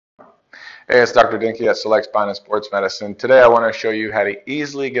Hey, it's Dr. Denke at Select Spine and Sports Medicine. Today I want to show you how to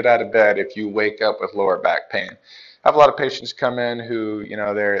easily get out of bed if you wake up with lower back pain. I have a lot of patients come in who,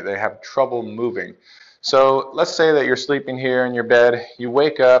 they have trouble moving. So let's say that you're sleeping here in your bed, you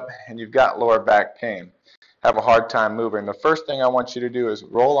wake up and you've got lower back pain, have a hard time moving. The first thing I want you to do is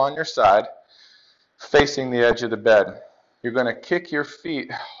roll on your side, facing the edge of the bed. You're going to kick your feet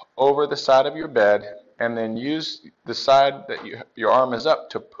over the side of your bed and then use the side that your arm is up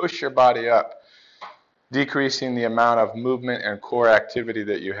to push your body up, decreasing the amount of movement and core activity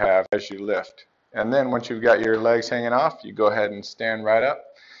that you have as you lift. And then once you've got your legs hanging off, you go ahead and stand right up,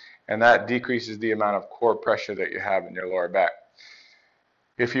 and that decreases the amount of core pressure that you have in your lower back.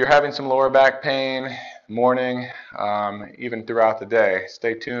 If you're having some lower back pain, morning, even throughout the day,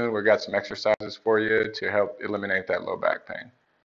 stay tuned. We've got some exercises for you to help eliminate that low back pain.